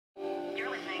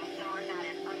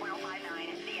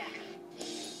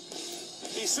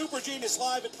Super Genius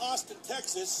live in Austin,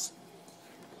 Texas.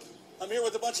 I'm here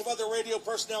with a bunch of other radio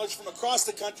personalities from across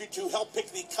the country to help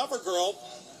pick the cover girl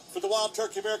for the Wild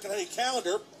Turkey American Honey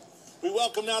calendar. We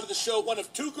welcome now to the show one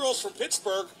of two girls from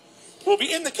Pittsburgh who will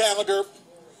be in the calendar,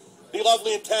 the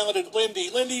lovely and talented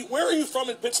Lyndi. Lyndi, where are you from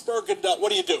in Pittsburgh, and what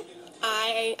do you do?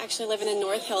 I actually live in the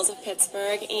North Hills of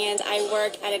Pittsburgh, and I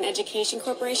work at an education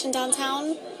corporation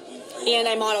downtown, and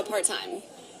I model part-time.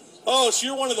 Oh, so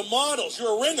you're one of the models.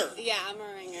 You're a ringer. Yeah, I'm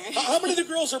a ringer. How many of the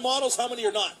girls are models? How many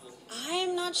are not?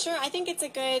 I'm not sure. I think it's a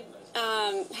good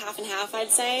half and half, I'd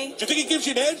say. Do you think it gives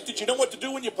you an edge? Did you know what to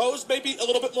do when you pose, maybe a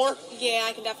little bit more? Yeah,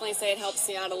 I can definitely say it helps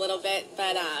you out a little bit,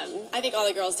 but I think all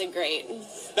the girls did great.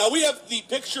 Now, we have the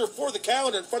picture for the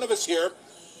calendar in front of us here.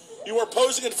 You were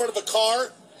posing in front of a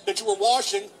car that you were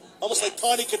washing, almost like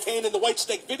Tawny Katane in the White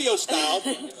Snake video style.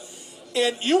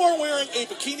 And you are wearing a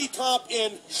bikini top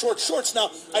and short shorts.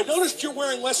 Now, I've noticed you're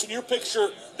wearing less in your picture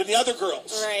than the other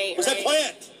girls. Right, Was that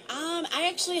planned? I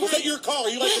actually Was that your call? Are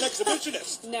you like an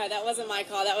exhibitionist? No, that wasn't my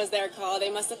call. That was their call. They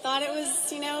must have thought it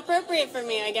was, appropriate for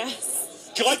me, I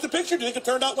guess. Do you like the picture? Do you think it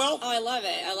turned out well? Oh, I love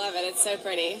it. I love it. It's so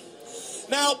pretty.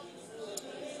 Now,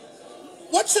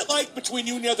 what's it like between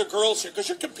you and the other girls here? Because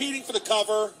you're competing for the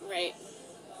cover. Right.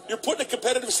 You're put in a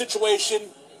competitive situation.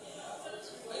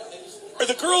 Are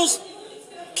the girls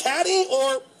catty,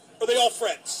 or are they all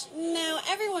friends? No,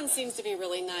 everyone seems to be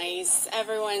really nice.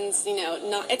 Everyone's,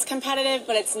 it's competitive,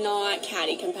 but it's not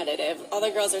catty competitive. All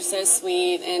the girls are so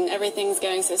sweet, and everything's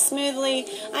going so smoothly.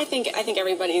 I think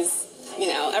everybody's,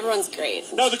 everyone's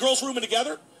great. Now, the girls rooming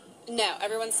together? No,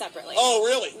 everyone's separately. Oh,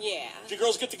 really? Yeah. Do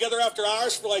girls get together after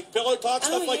hours for, like, pillow talk,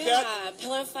 stuff like that? Oh, yeah.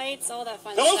 Pillow fights, all that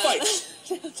fun pillow stuff. Fights?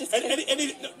 No, just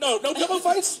kidding. No pillow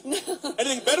fights? No.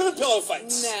 Anything better than pillow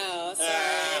fights? No,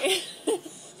 sorry.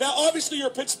 Now, obviously, you're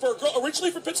a Pittsburgh girl. Originally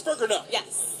from Pittsburgh or no?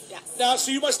 Yes, yes. Now,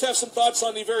 so you must have some thoughts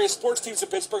on the various sports teams in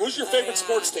Pittsburgh. Who's your favorite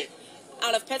sports team?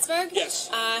 Out of Pittsburgh? Yes.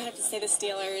 I have to say the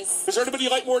Steelers. Is there anybody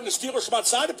you like more than the Steelers from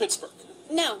outside of Pittsburgh?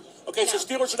 No. Okay, no. so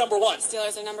Steelers are number one.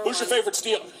 Steelers are number Who's one. your favorite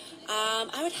Steeler?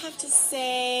 I would have to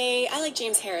say I like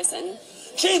James Harrison.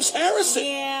 James Harrison?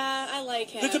 Yeah, I like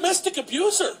him. The domestic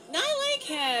abuser? No, I like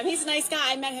him. He's a nice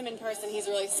guy. I met him in person. He's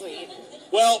really sweet.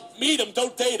 Well, meet him.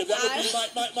 Don't date him. That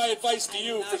would be my advice to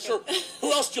you, for sure.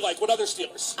 Who else do you like? What other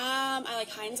Steelers? I like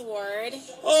Hines Ward.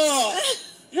 Oh,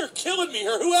 you're killing me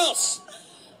here. Who else?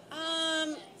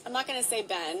 I'm not going to say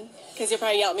Ben, because you'll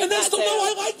probably yell at me and for that's that, the too. No,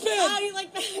 I like Ben. Oh, you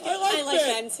like Ben? I like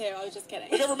Ben, too. I was just kidding.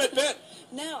 Have you ever met Ben?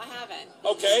 No, I haven't.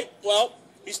 Okay, well,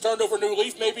 he's turned over a new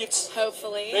leaf. Maybe it's...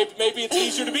 Hopefully. Maybe it's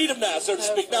easier to meet him now, so to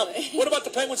speak. Now, what about the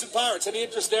Penguins and Pirates? Any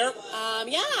interest there?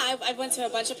 Yeah, I went to a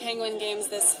bunch of Penguin games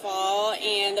this fall,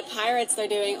 and the Pirates, they're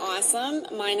doing awesome,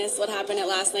 minus what happened at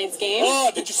last night's game.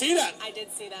 Oh, did you see that? I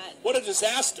did see that. What a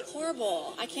disaster.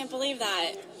 Horrible. I can't believe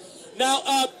that. Now,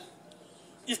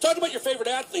 you've talked about your favorite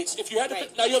athletes. If you had to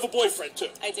pick, now you have a boyfriend, too.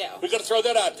 I do. We've got to throw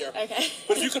that out there. Okay.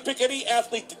 But if you could pick any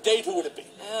athlete to date, who would it be?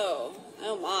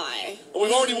 Oh my. Well,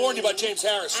 we've already warned you about James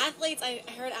Harrison. Athletes, I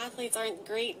heard athletes aren't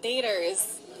great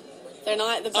daters. They're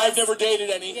not the best. I've never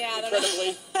dated any, yeah,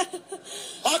 incredibly.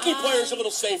 Hockey players are a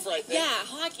little safer, I think. Yeah,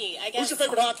 hockey, I guess. Who's your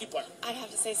favorite hockey player? I'd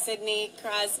have to say Sidney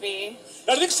Crosby.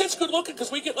 Now, I think Sid's good looking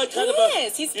because we get like kind He of a...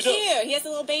 is. He's cute. He has a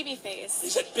little baby face.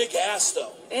 He's that big ass,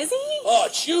 though. Is he? Oh,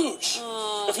 it's huge.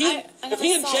 Oh, if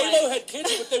he and J-Lo had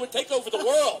kids, they would take over the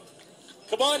world.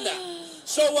 Come on now.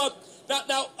 So,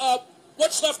 now,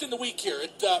 what's left in the week here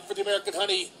for the American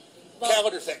Honey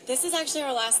calendar thing? This is actually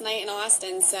our last night in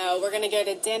Austin, so we're going to go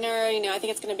to dinner. I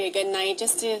think it's going to be a good night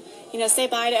just to, say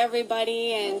bye to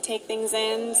everybody and take things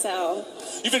in, so.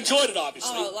 You've enjoyed it,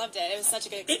 obviously. Oh, I loved it. It was such a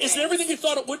good experience. Is it everything you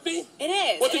thought it would be? It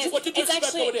is. What did you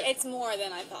expect going in? It's more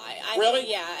than I thought.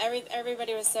 Really? Yeah.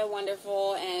 Everybody was so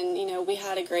wonderful, and, we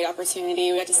had a great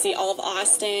opportunity. We got to see all of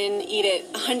Austin, eat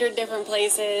at 100 different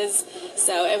places,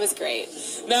 so it was great.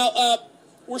 Now,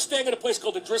 we're staying at a place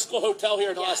called the Driscoll Hotel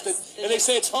here in Austin, and they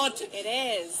say it's haunted. It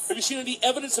is. Have you seen any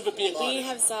evidence of it being haunted? We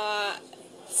have saw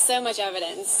so much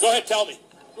evidence. Go ahead, tell me.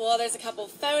 Well, there's a couple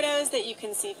photos that you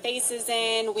can see faces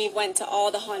in. We went to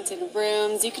all the haunted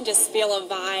rooms. You can just feel a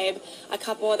vibe. A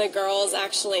couple of the girls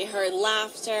actually heard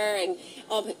laughter, and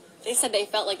they said they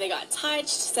felt like they got touched.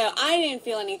 So I didn't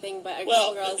feel anything, but a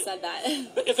couple girls said that.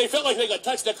 If they felt like they got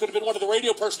touched, that could have been one of the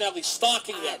radio personalities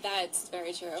stalking them. That's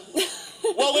very true.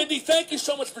 Well, Lyndi, thank you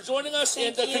so much for joining us,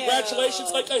 and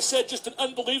congratulations. Like I said, just an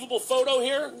unbelievable photo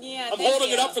here. Yeah, I'm holding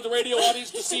it up for the radio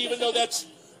audience to see, even though that's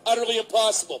utterly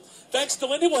impossible. Thanks to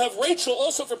Lyndi. We'll have Rachel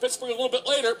also from Pittsburgh a little bit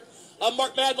later. I'm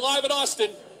Mark Madden live in Austin,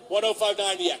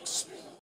 105.9 The X.